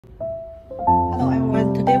Hello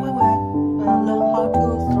everyone, today we will learn how to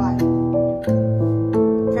thread.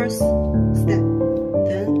 First step,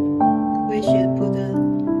 then we should put the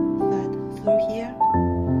thread through here,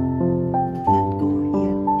 then go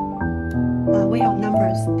here. We have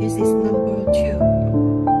numbers, this is number 2.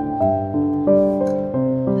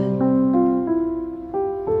 Then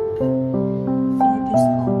through this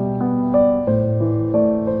hole.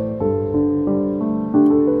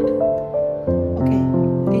 Okay,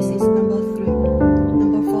 this is number 3.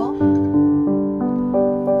 Number 4,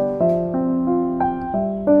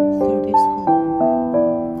 through this hole.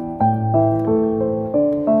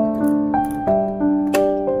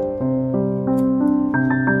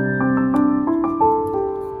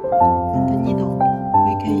 And the needle,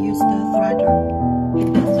 we can use the threader.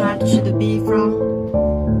 The thread should be from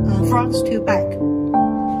front to back.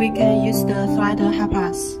 We can use the threader help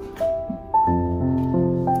us.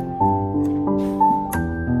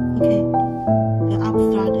 Okay, the up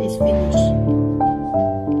thread is finished.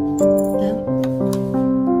 Then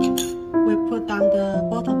we put down the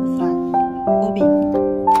bottom thread, bobbin,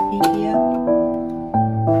 in here,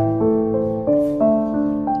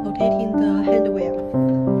 rotating the hand wheel.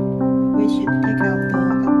 We should take out the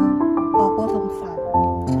upper or bottom thread.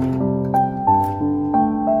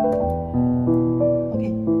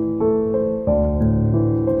 Okay.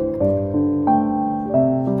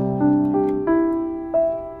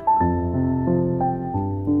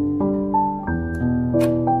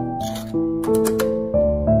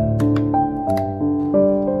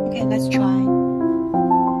 Okay, let's try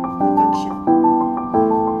the function.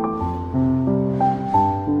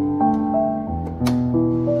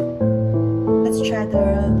 Let's try the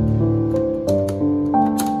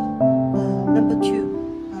number 2,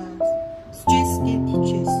 straight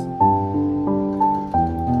stitches.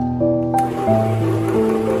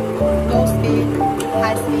 Low speed,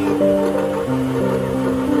 high speed.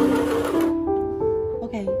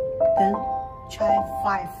 Okay, then try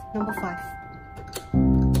number 5.